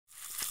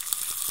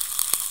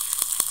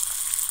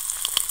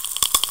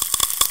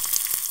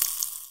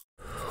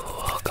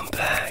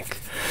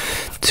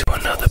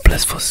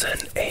Blissful Zen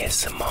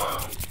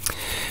ASMR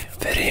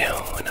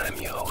video, and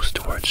I'm your host,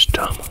 Towards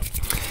Drama.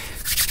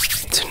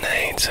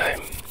 Tonight, I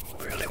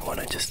really want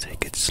to just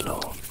take it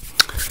slow.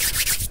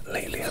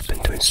 Lately, I've been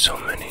doing so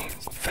many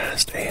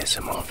fast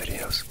ASMR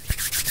videos,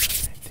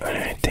 and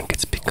I think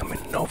it's becoming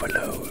an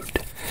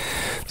overload.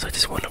 So I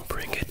just want to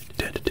bring it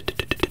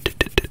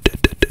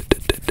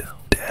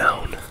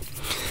down,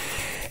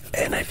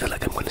 and I feel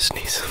like I'm going to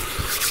sneeze.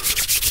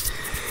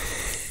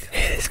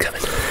 It's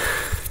coming.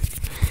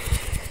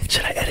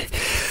 Should I edit?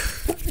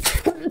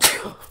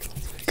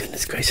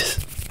 Goodness gracious.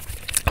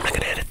 I'm not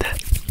gonna edit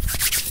that.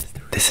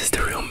 This is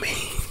the real me.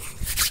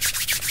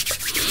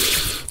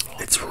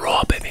 It's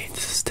raw, baby.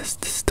 This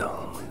is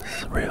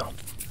real.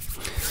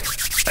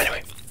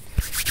 Anyway,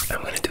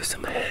 I'm gonna do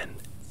some hand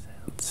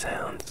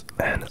sounds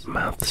and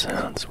mouth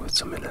sounds with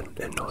some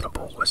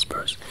inaudible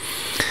whispers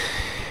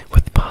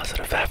with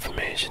positive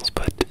affirmations,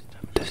 but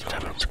this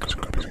time I'm just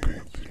gonna be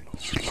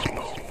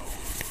slow.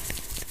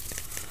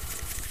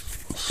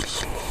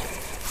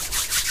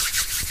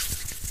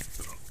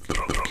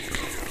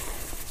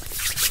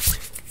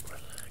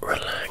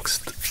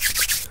 Relaxed,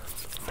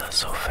 not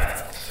so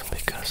fast,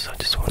 because I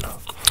just wanna,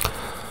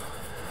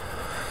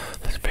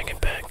 let's bring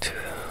it back to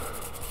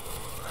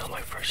how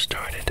I first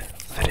started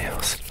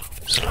videos,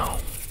 slow,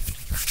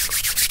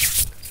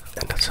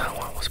 and that's how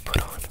I was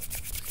put on,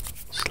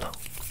 slow,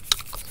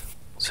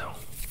 so,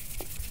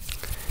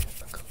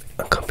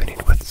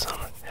 accompanied with some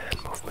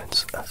hand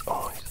movements as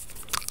always,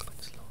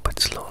 but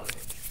slowly.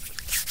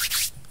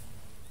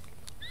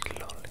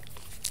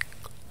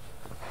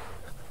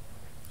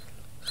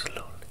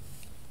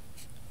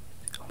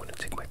 I'm going to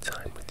take my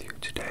time with you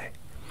today,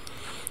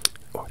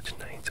 or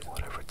tonight,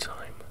 whatever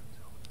time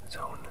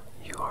zone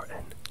you are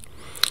in.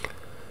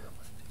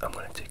 I'm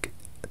going to take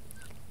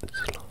it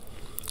slow.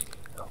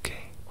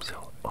 Okay,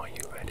 so are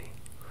you ready?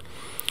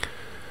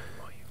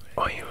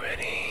 Are you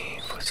ready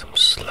for some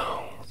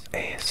slow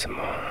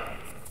ASMR?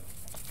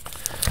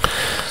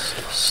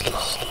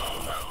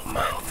 Slow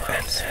mouth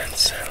and hand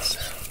sounds.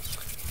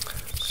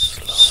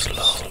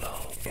 Slow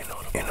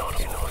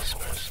inaudible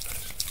whispers.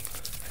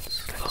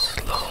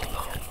 Slow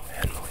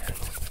hand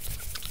movements.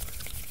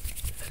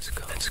 Let's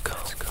go.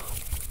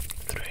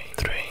 3,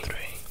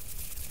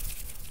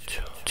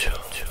 2,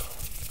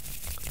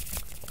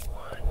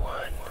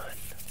 1.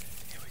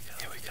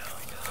 Here we go.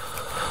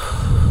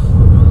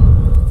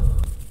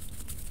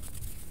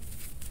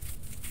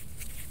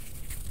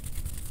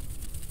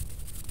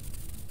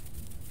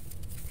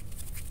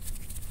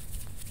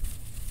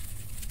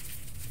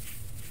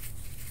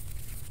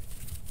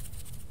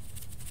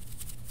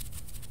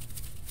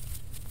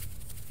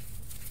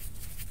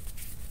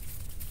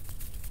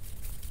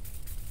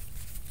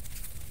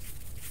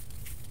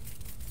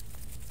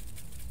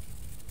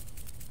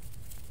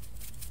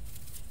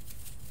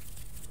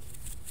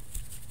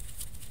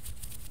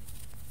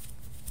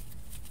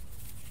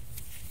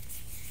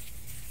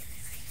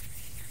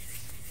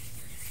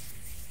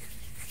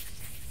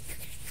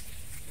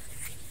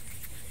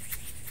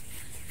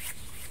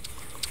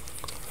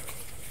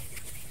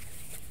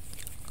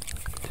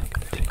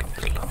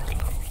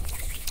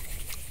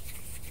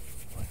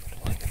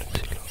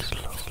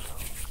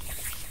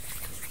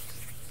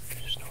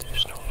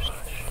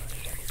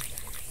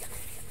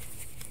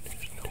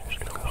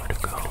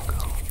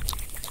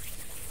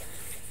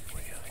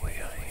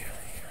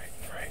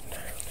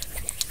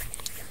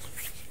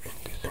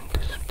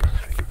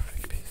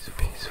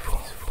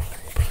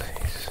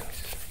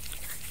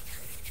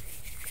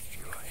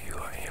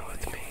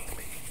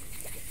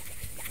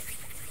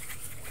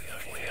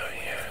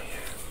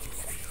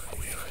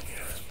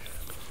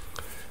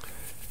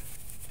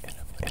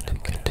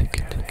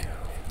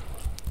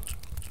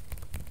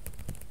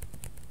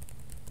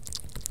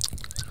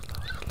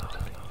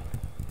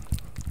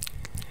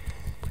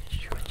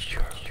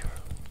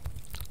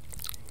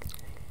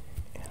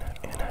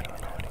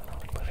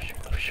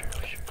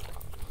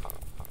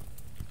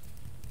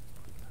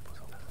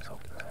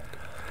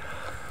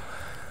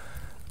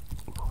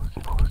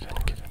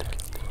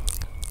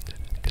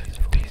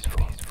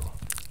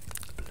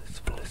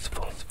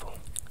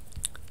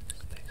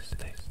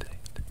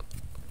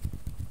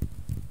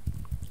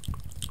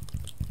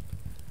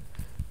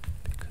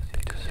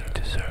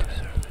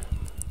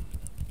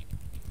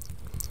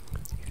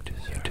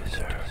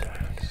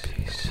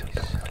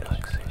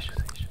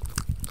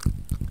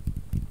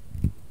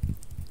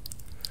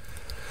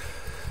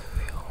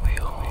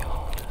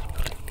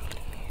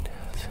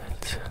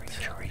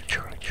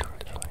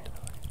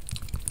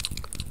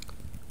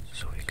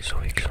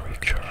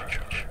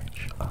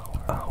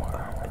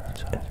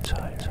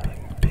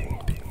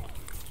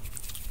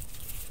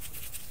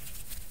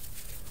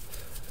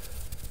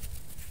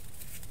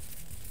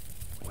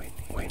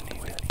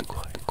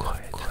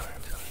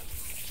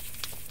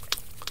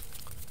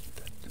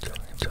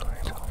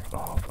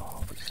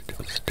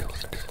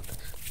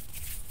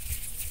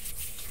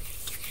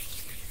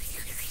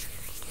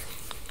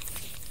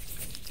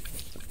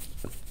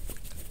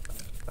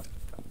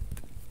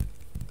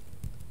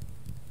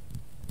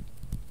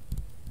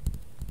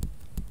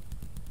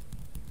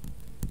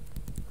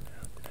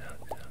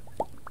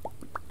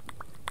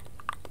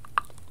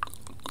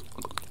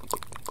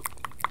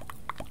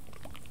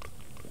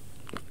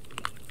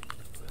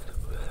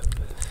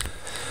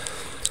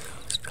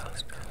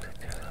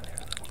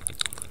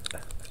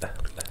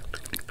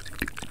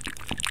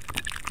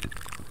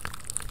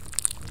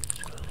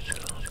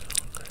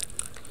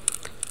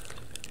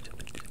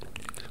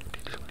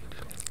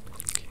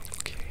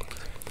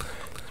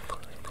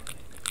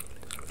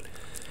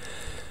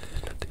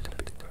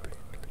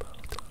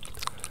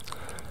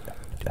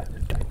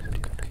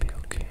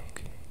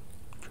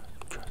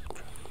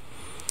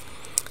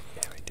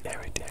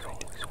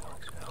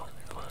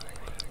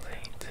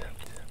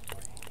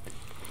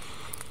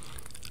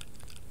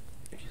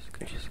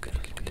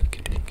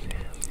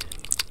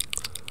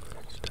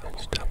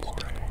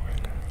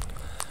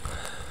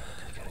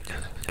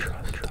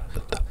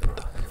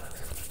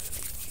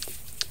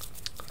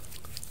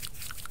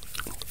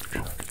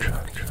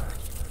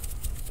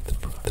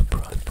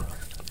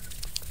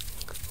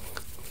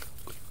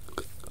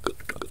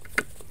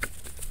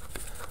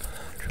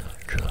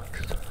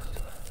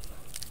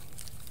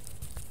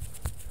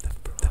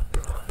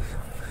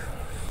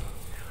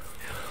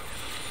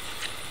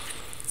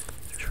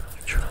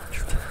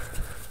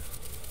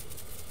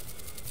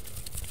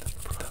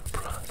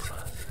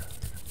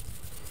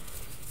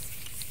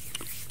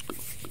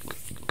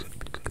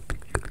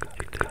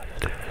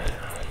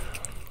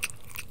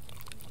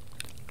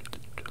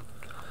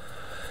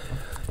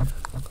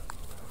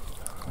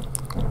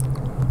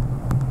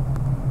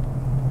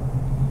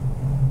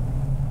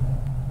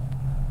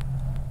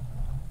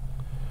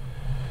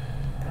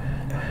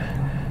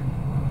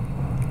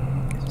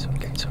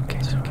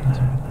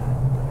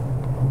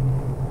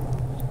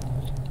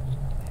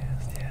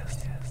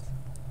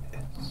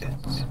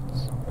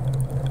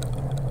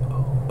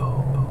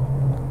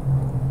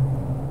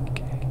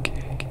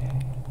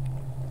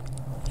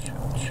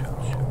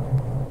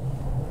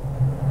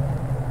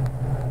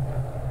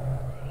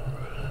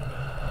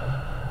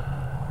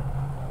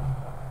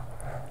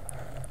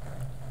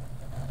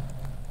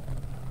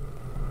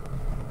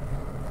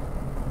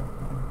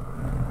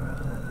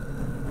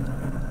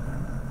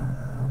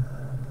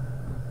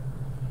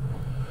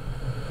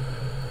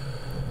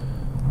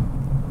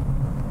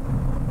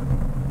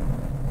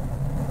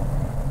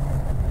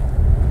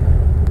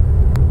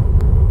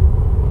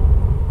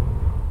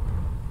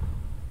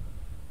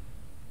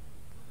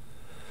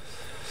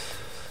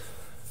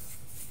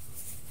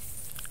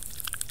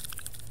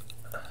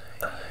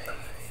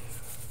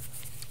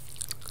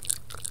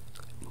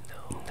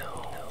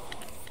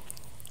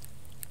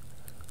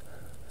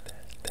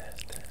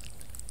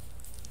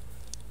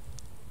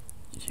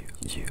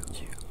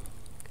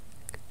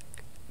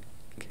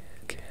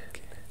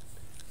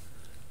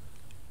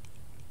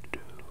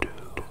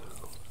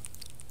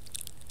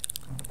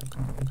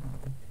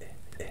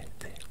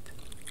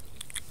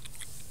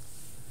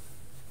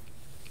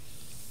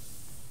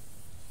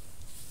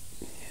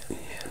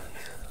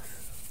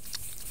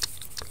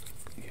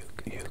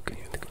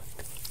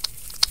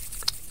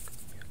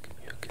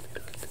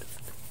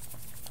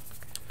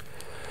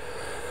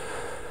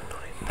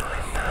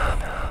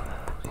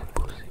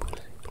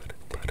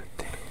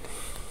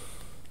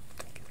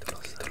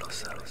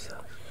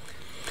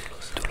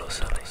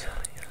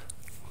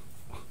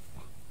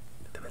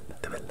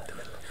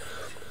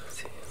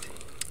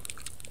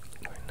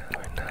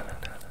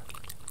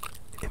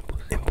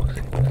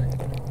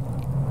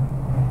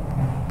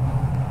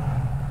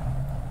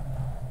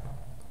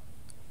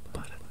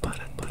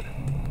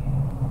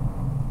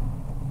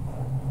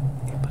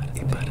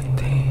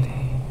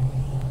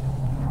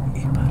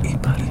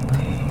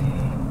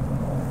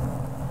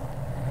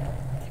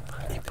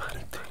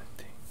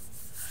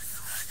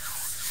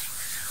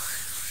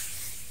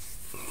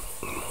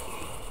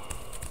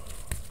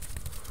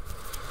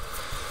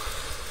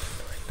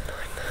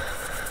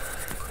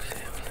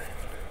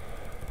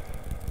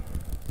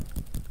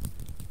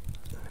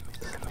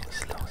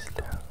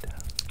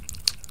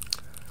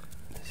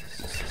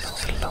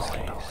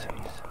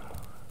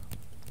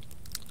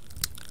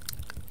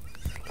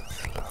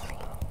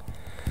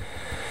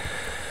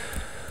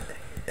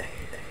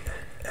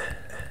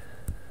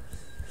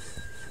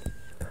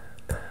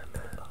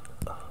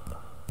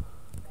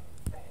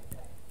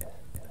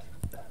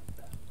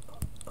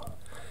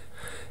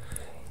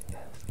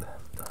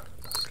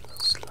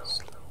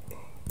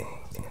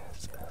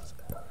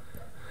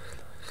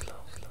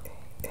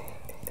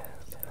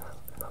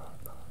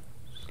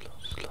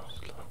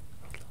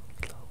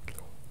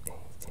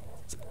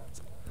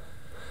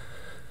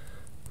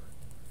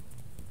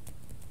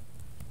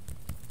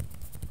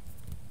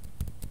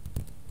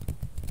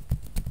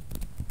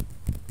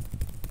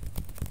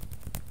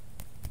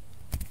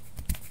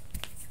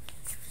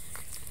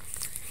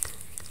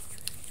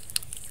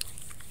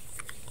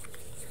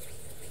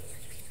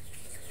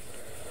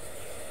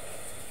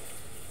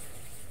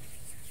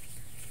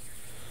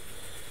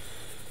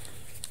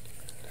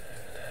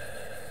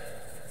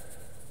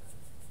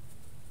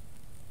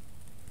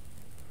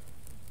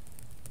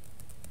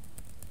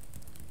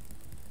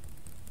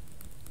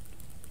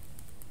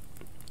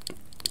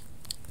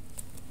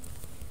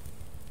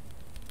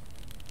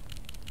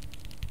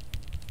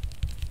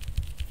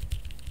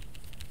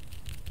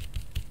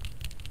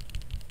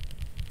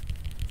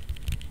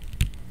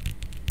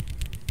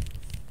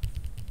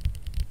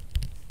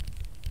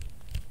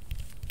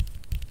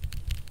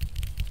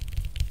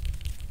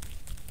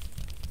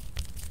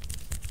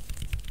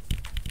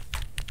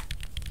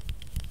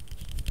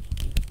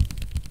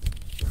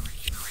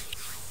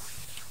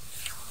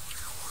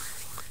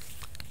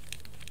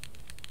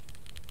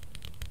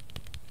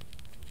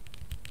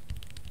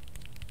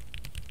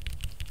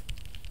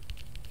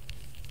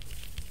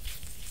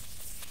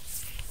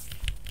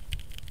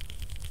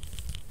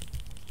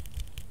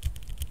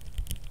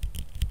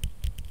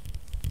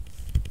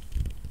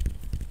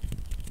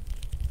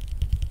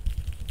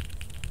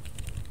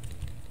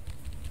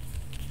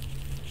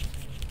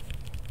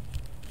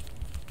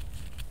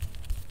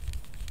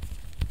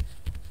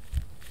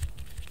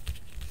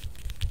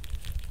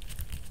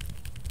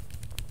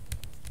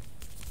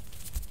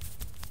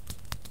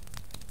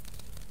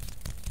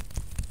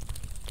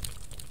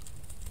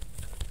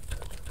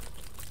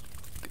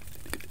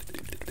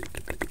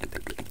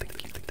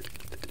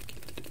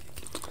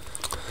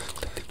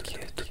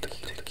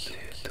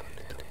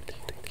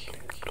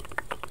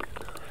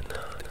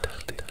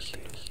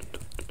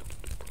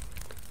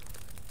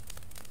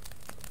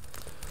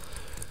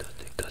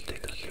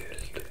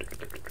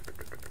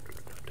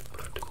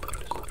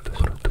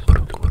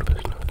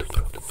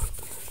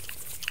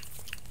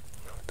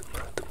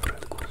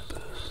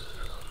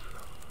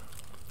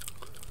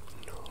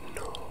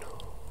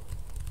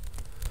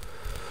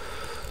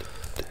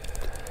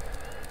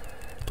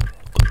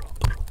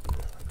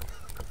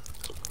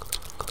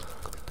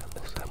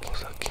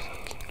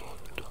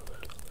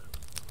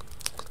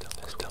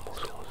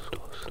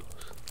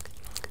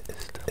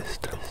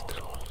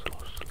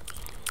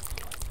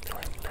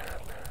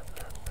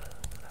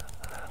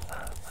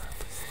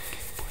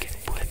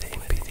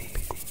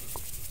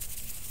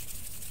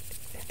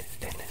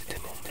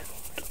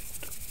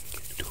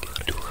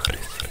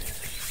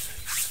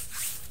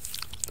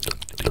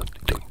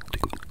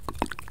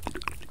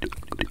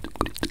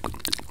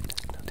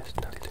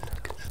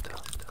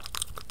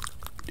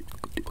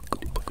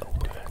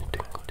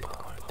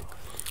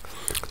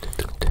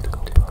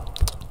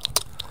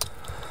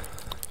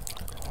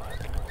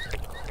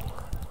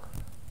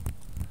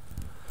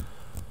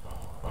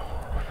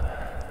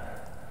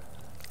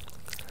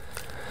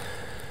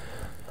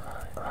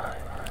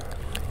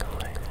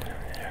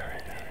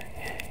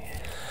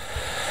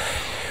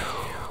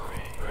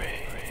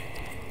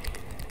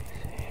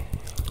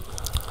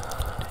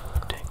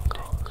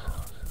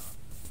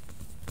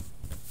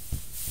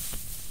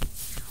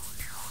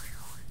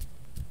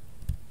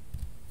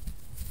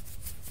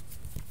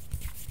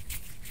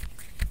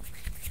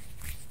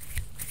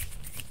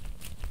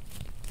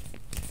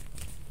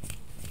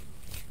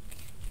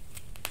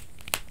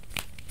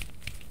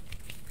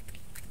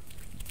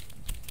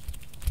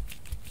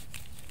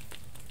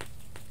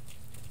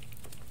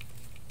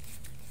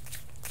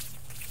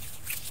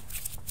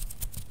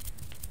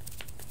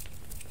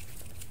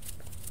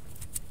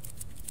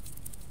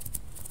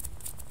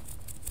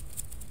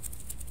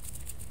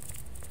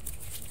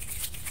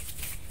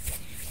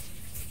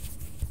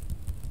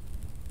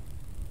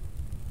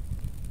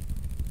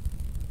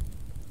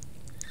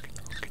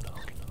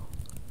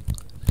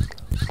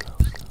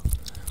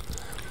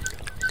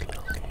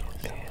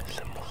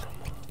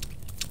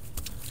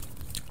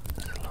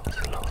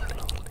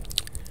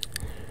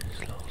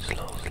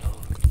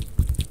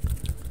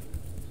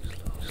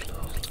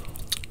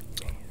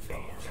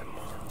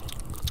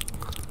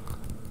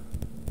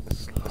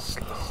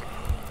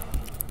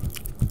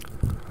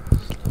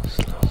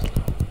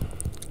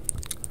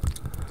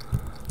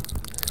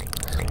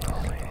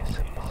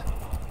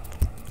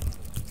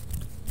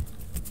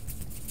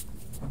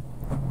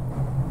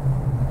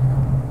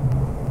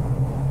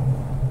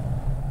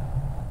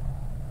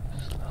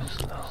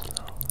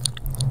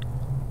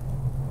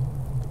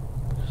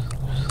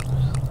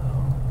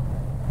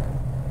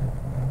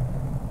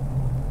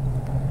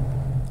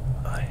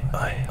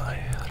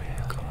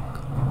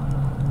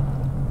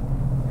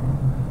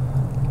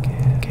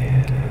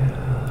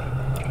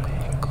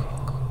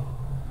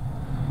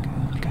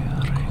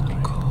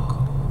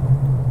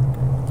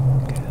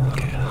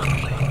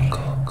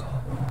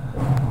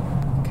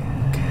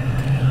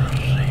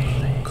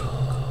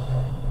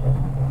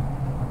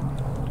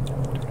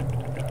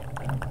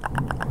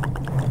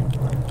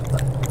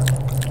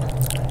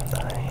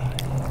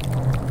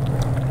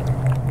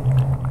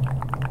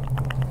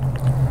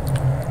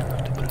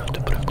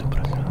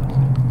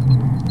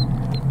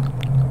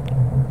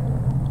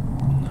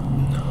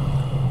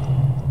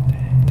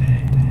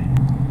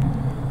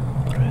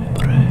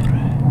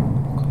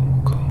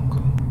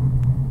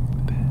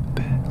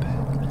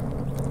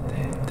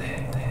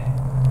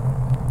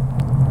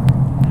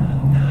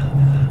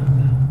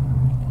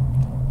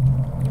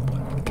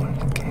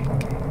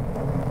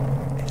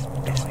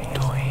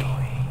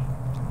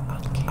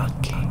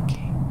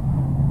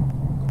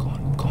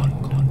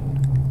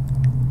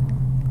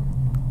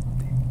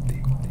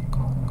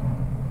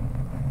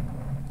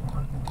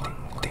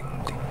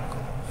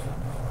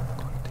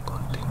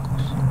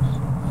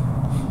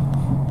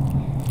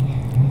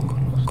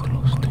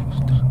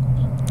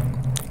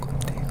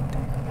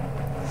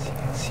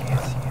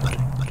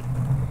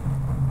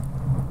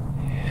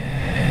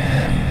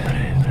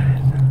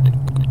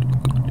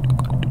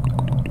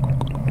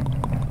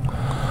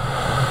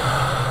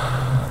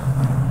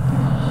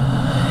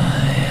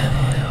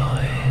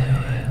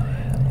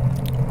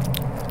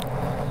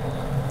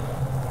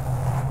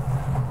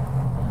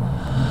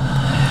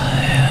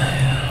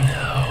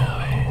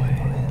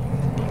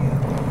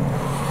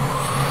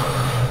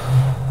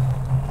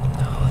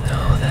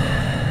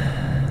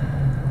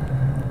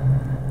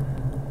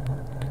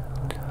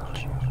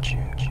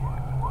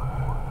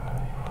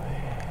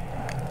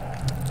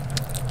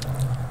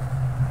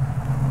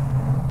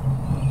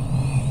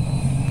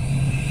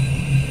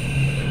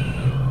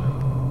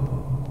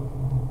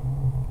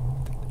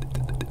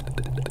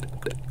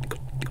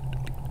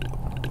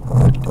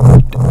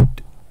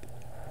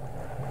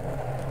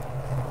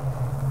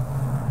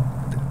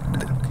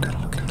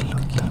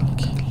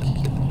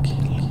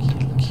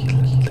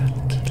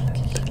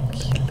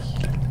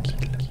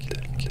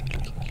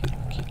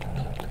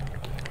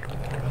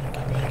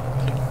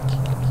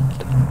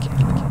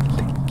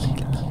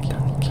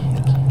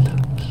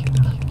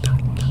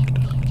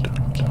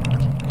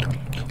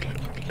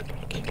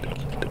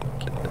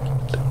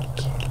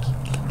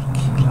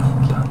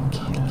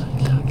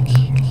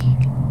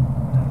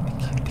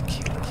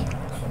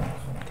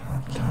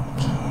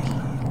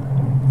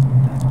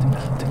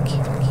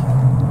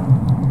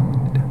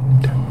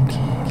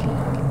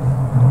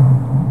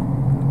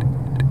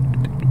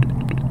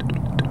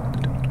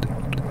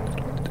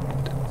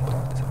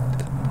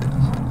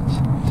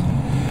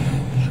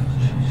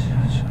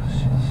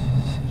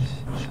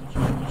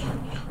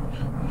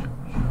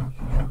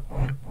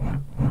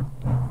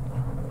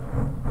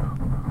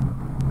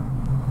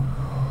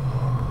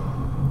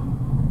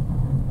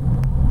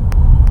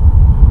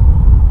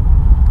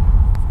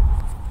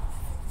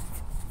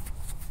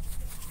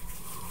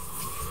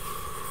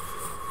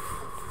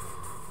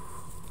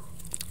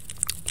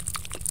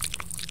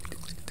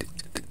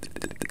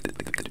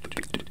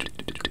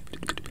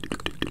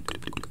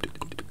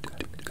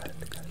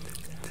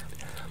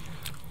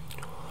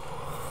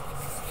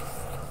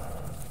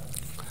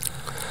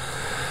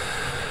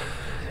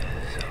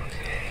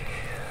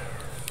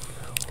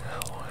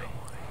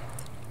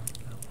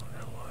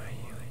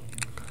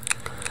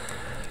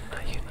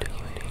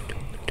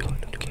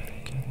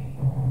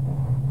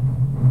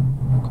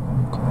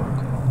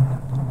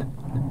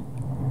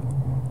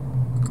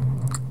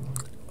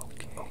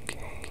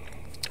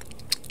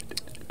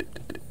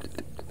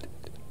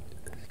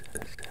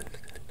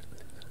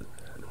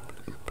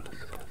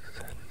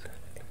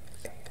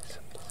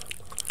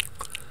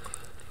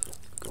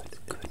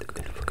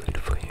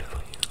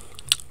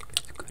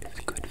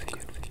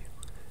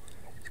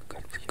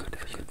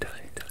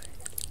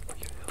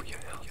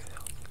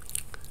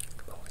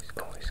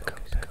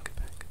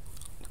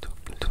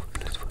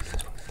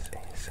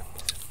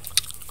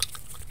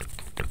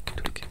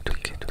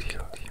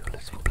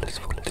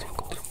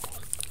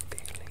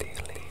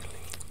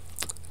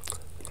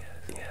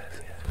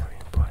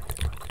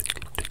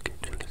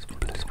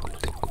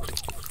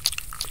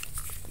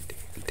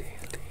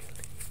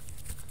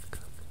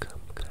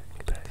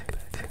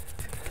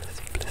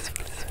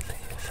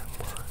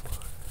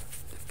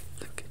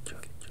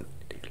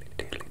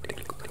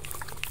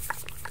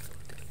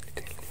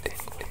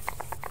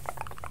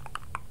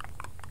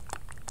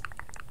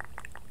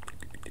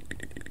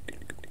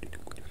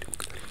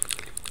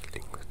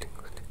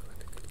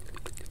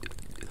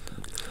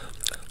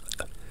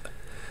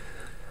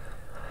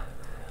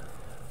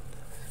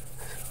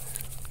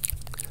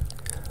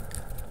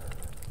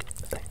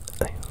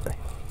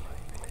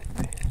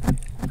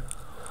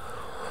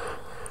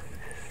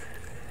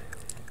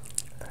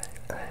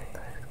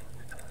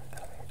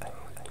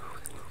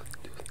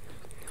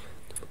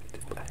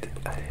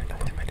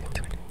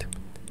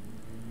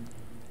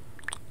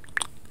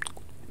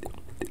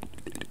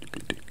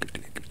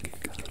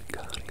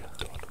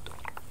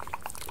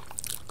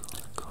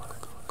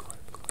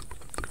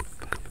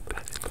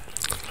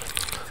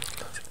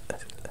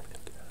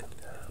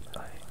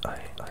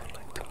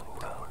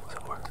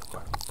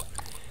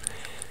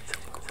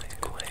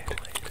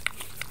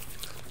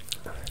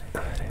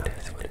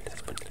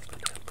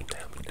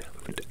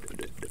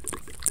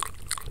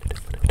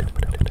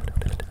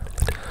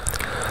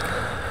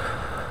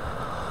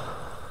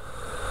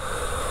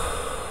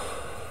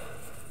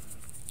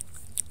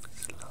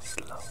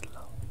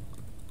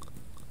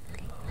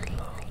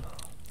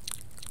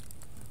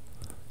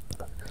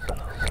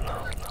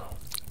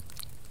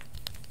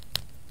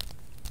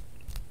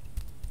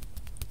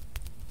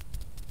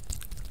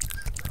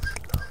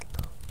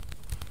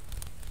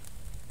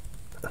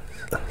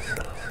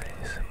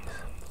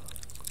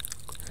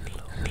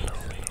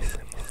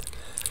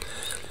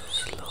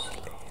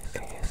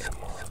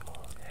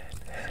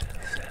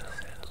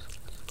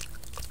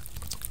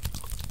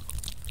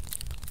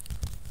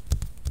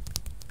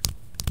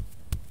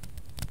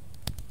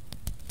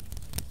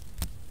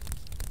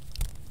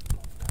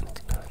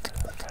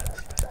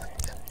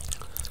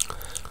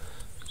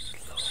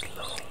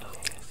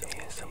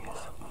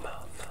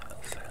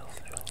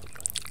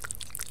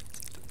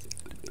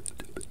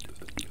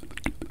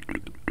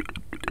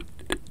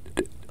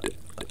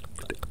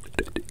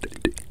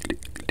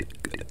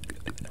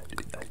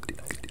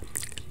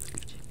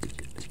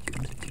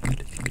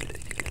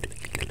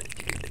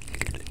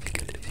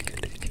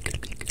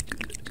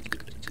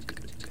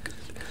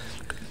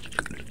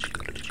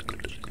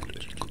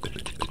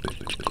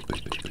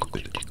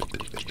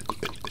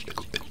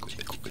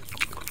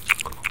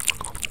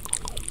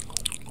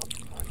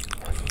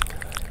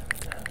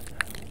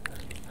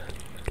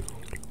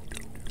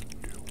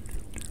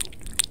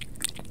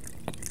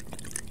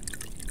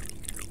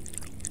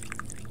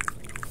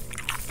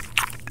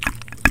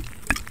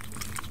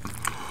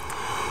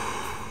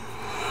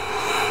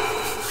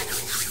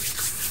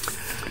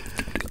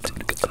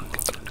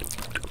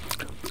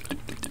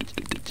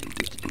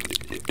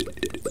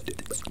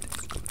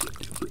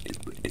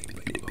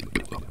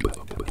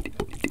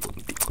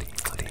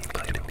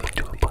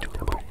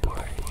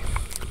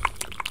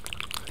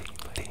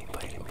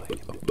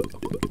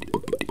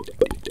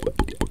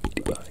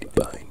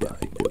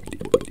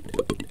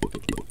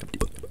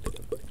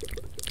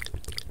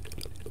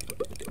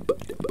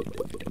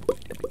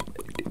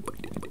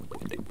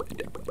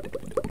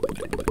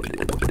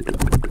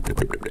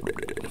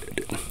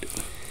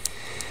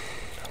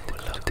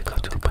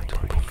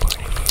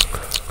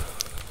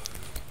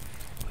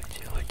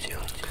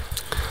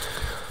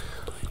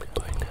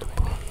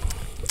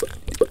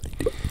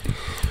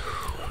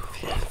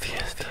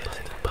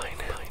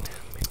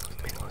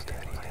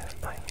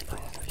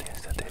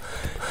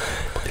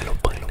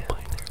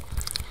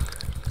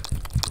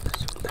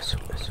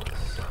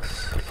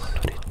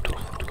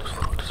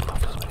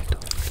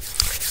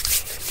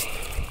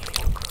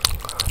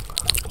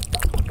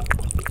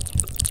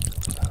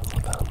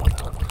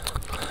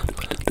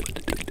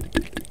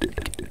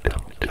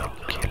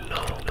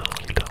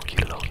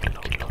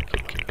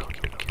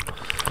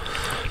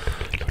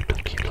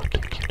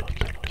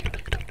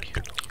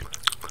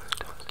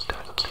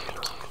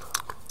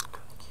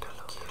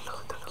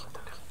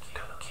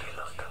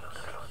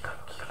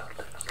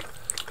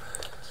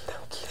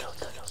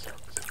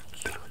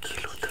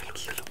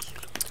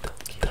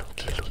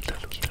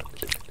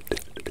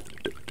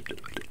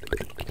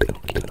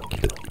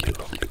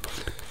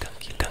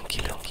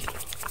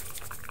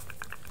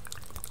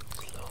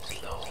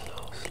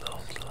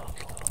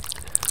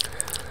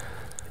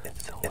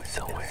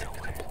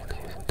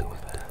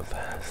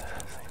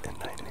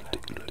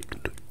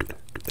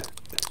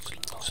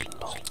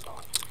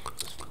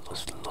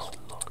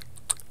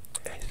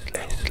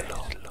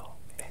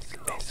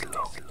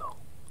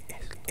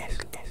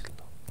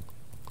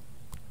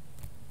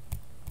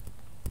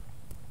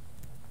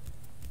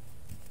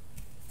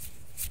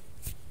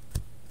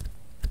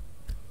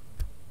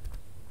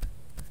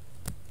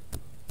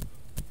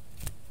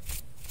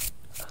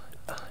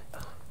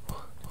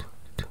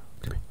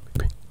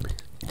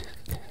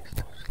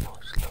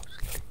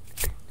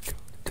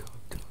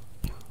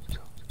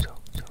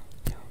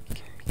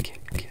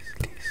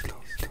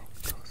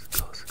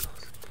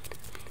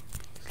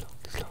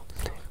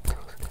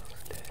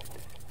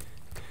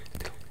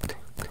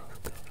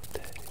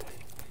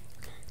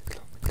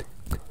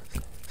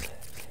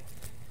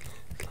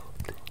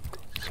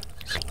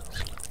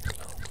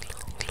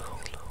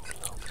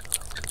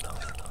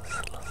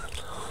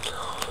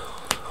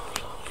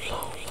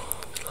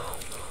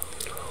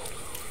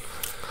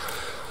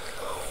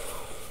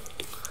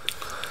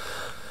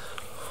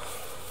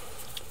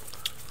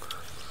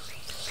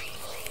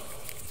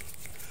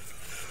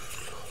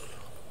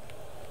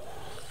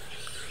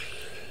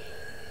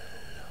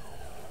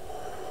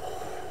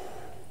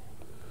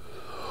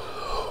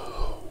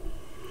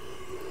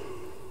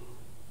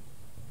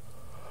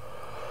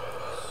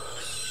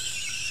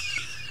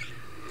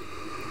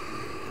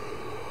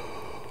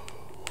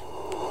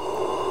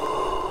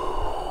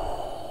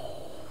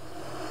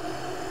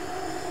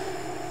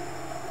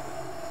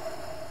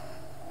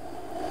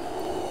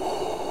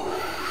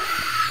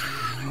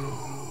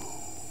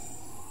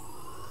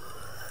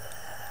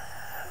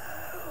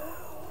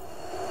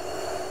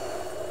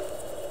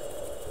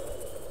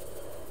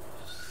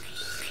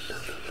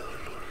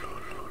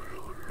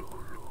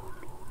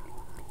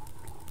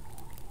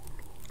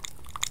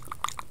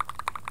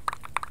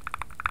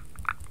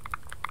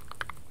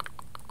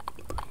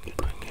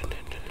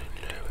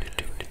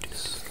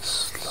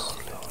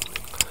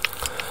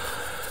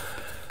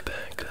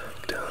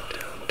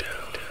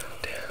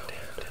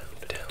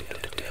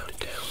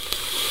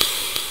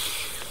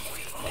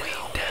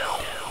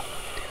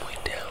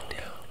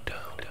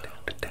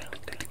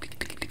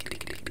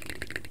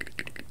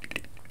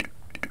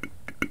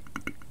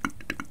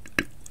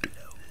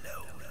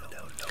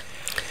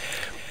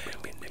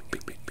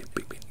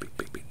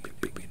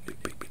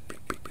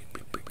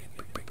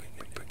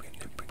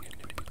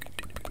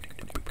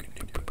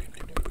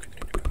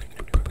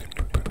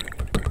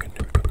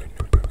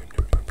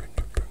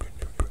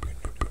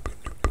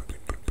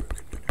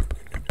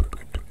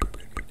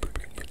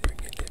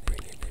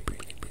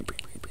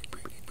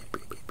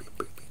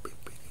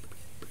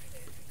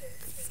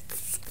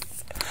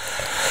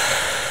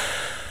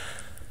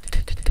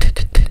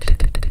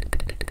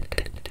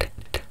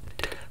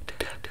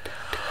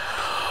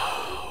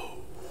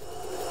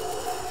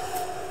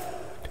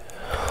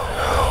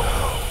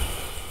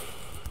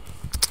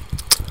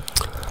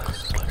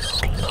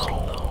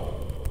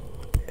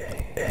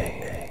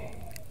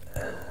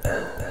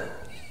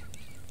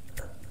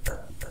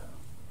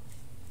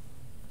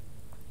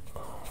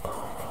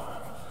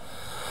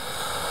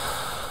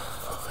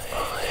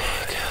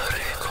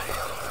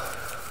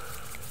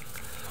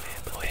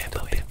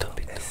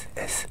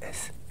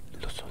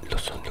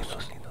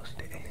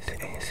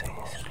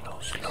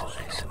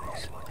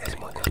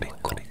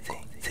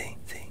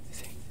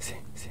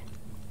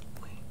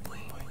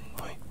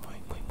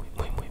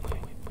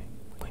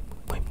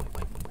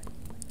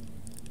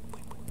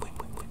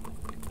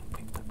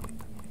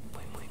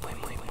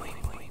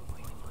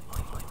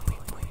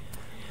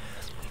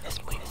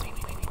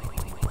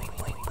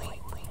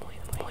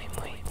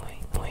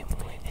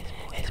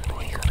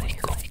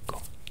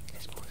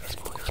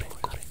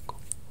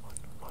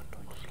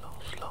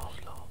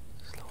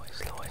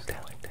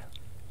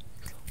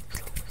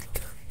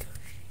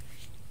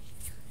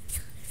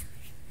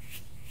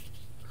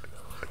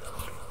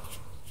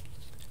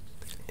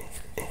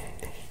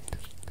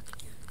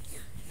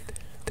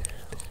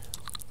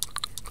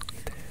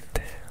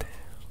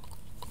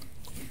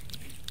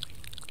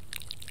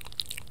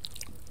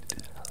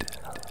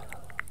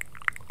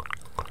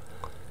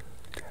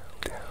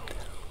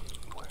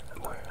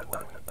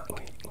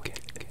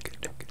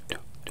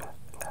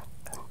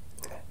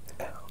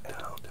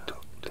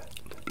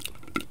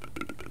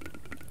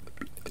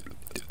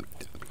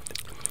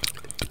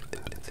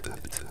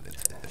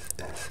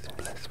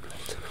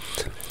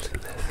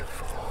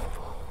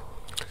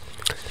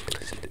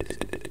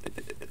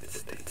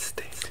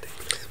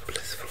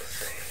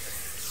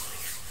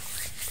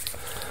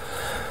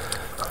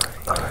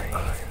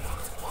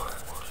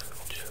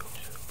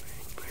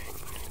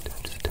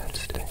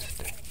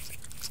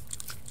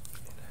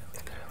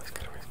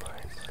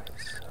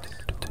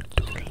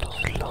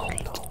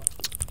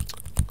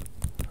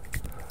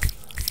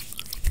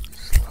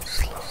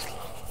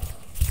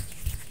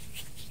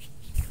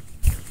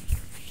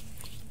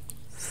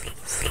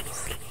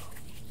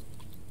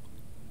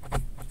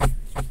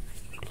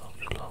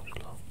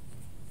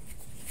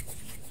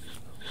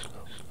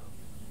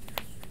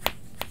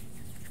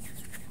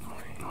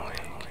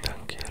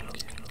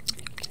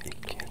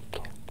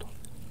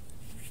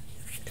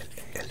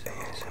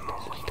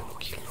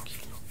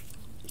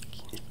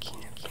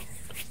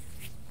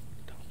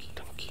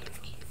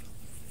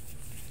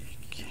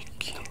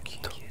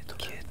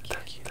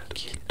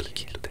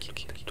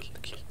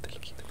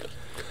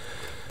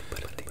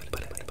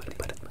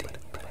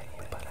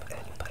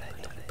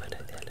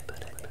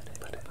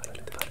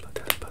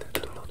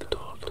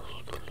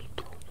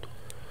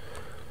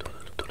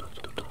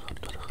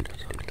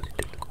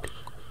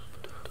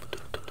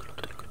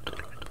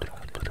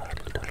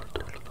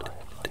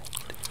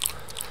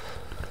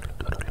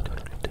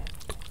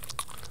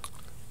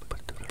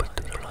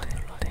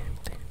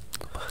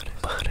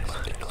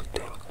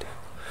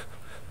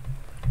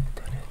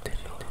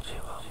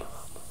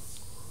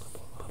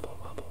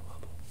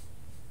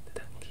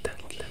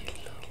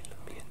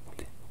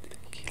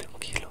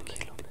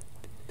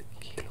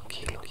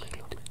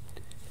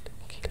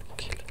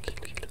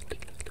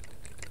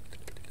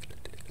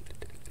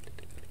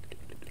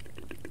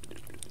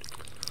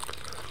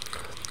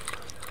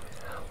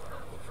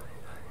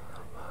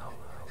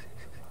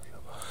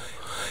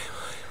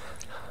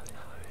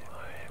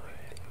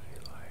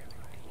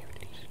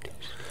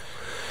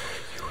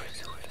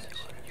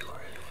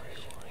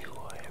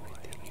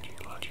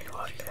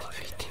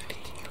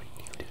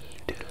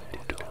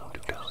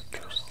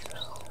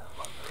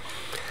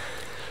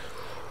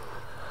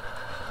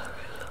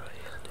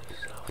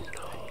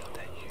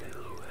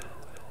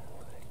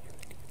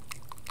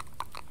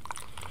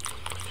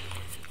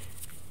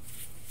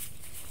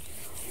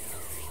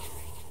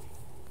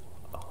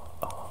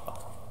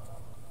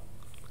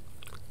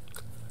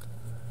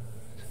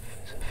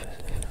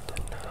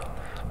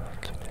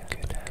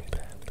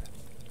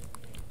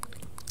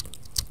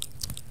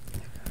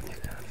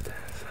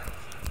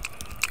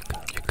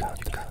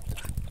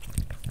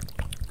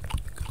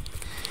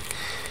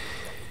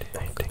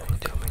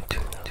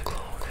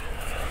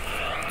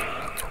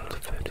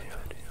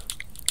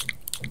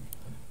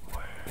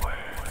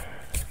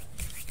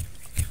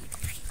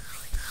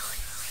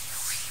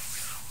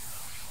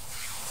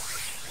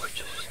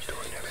 Just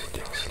doing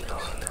everything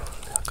slowly,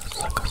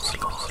 like a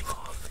sloth.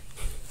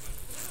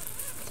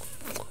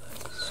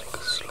 Like a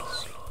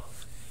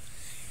sloth.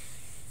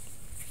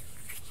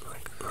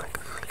 Like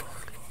a sloth.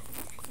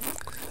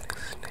 Like a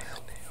snail.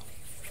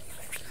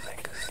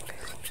 Like a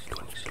snail. Just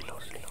doing it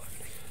slowly.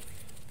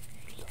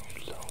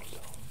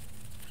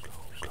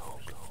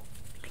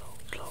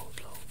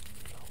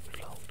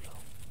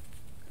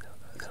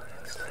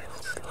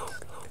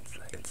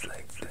 It's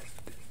like this.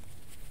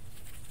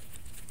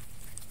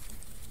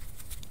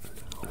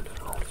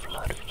 Little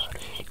flutters.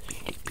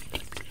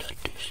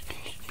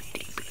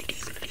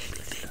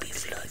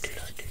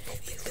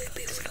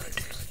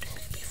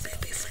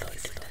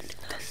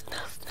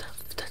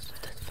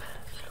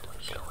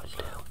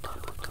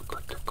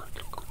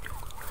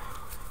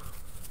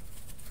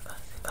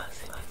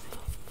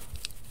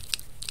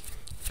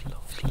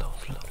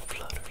 Slow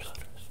flutters.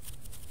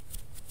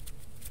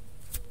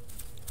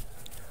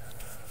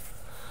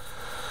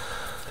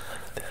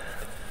 Like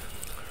that.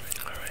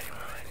 Alright.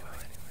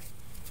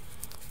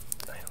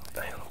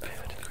 I hope you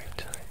had a great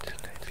time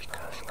tonight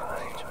because I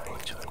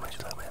enjoyed my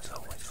time as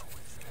always.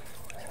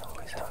 I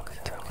always have a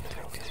good time when I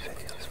make these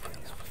videos for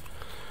you.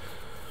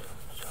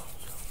 So,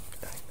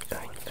 I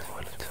just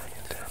want to tell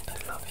you that I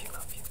love you.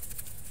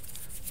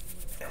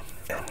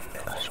 And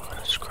I just want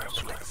to scratch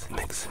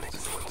mix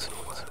once in a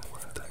while.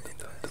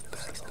 The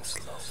fast and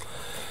slow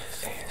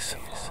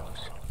ASMR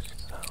sounds,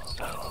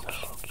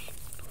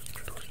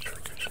 those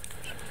triggers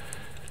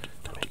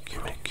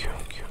to make you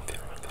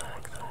feel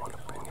relaxed. I want to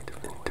bring it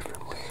in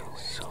different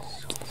ways. So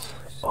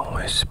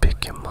always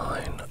speak your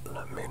mind.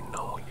 Let me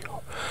know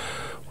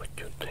what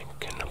you're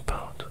thinking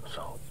about.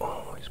 So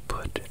always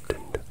put it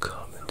in the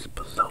comments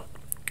below.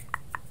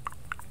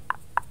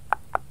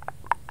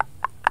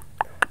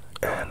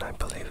 And I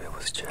believe it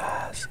was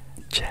Jazz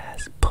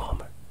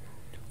Palmer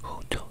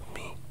who told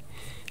me,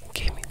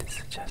 gave me this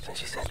suggestion.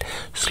 She said,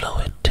 slow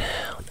it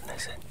down. And I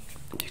said,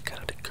 you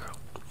got it, girl.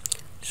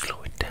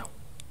 Slow it down.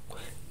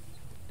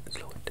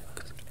 Slow it down.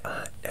 Because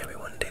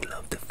everyone, they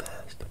love the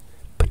fast.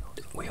 But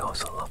we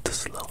also love the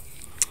slow.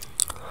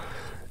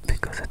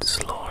 Because it's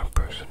slower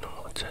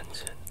personal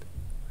attention.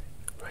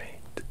 Right?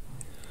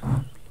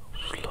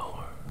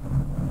 Slower.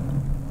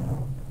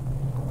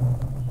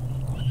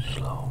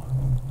 Slower.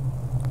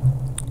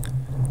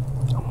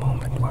 A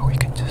moment where we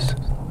can just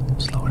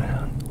slow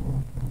down.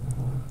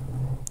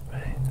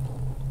 Right?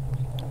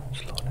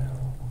 Slow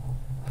down.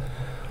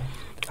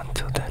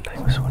 Until then, I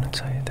just want to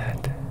tell you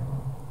that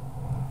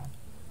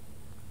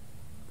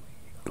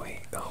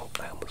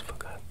I almost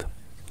forgot the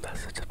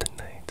message of the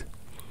night.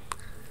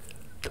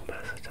 The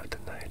message of the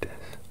night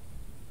is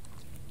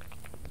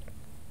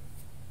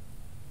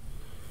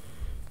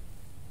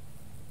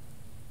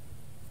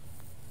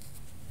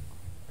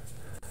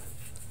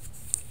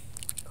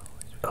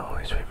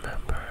always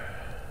remember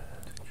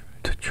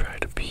to try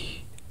to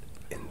be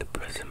in the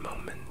present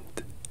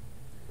moment.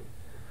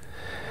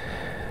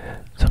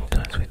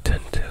 Sometimes we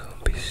tend to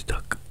be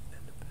stuck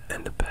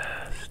in the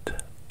past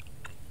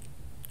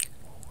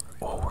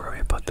or worry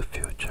about the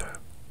future.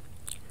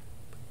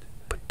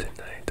 But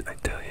tonight, I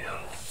tell you,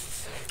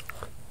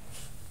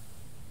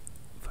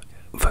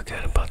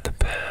 forget about the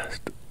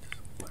past.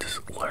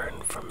 Just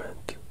learn from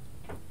it.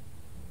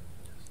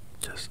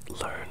 Just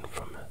learn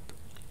from it.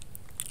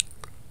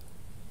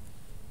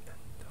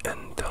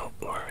 And don't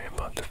worry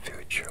about the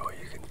future. All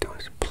you can do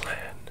is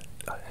plan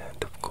ahead,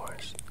 of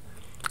course,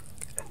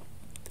 and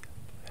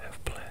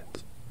have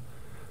plans.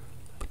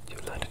 But you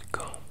let it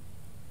go.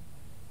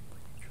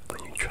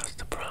 And you trust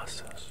the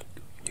process.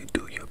 You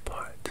do your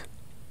part.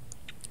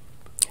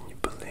 And you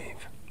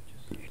believe.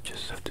 You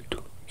just have to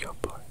do your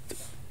part.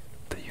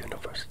 The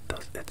universe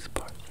does its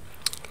part.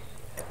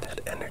 And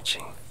that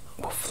energy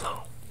will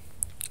flow.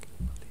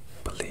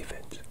 Believe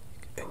it.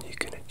 And you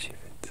can achieve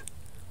it.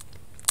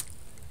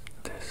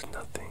 There's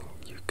nothing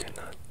you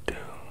cannot do.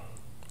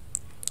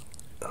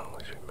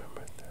 Always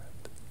remember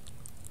that.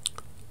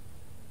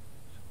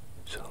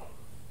 So,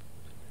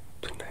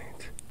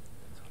 tonight,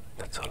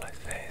 that's all I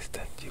say is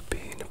that you be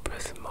in the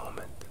present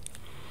moment.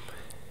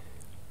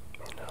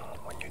 You know,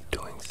 when you're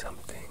doing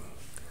something,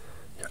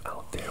 you're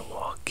out there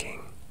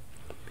walking,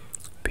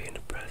 be in the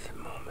present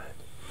moment.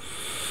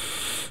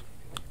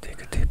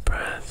 Take a deep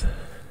breath.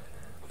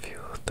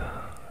 Feel the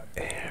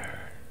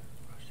air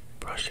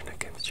brushing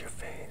against your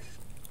face.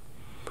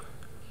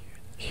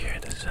 Hear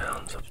the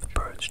sounds of the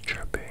birds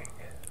chirping.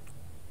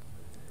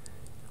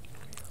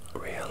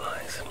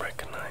 Realize and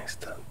recognize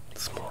the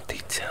small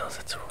details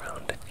that's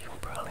around it you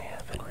probably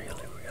haven't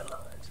really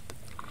realized.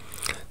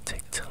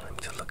 Take time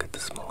to look at the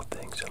small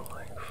things in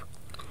life.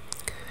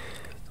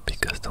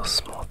 Because those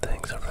small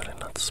things are really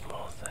not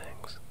small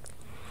things.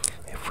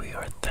 If we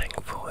are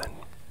thankful and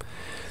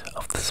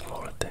of the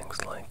smaller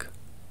things like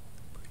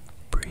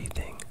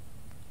breathing,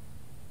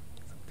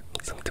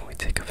 something we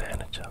take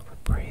advantage of,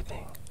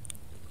 breathing.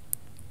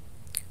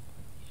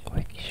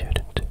 We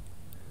shouldn't.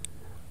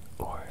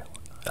 Or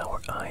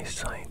our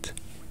eyesight.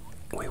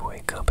 We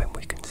wake up and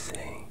we can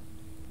see.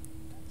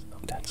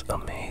 That's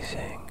amazing.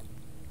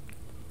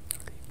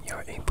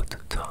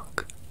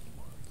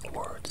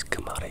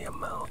 out of your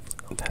mouth.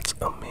 That's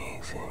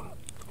amazing.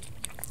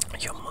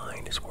 Your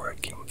mind is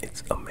working.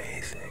 It's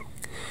amazing.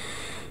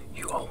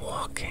 You are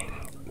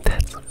walking.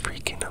 That's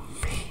freaking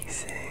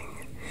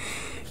amazing.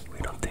 We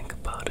don't think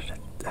about it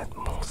at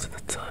most of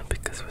the time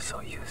because we're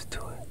so used to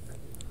it.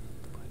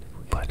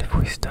 But if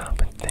we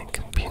stop and think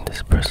and be in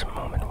this present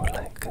moment, we're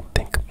like, and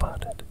think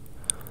about it.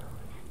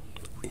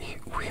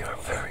 We are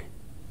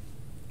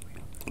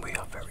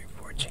very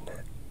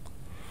fortunate.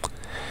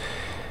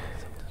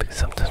 Because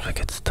sometimes we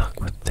get stuck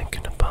with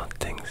thinking about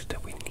things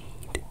that we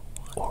need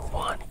or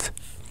want,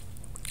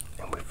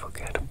 and we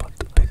forget about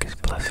the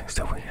biggest blessings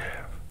that we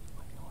have,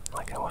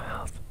 like our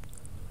health,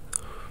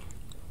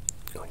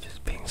 or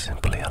just being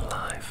simply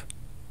alive.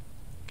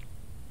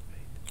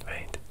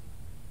 Right?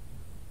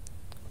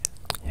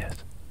 Yes.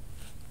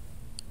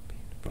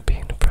 Be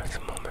in the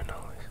present moment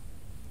always.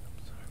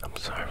 I'm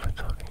sorry for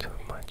talking too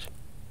much.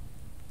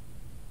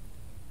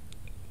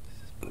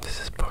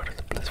 This is part of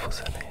the Blissful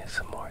Zen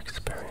ASMR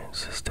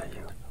experience, is that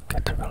you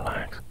get to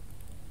relax.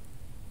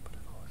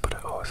 But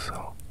I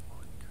also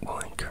will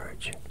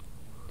encourage you,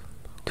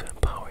 to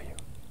empower you,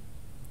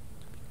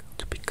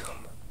 to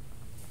become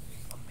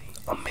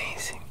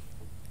amazing.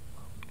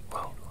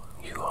 Well,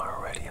 you are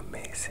already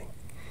amazing.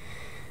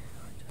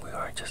 We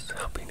are just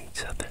helping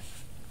each other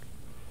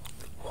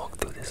walk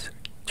through this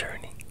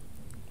journey.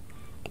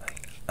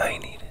 I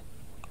need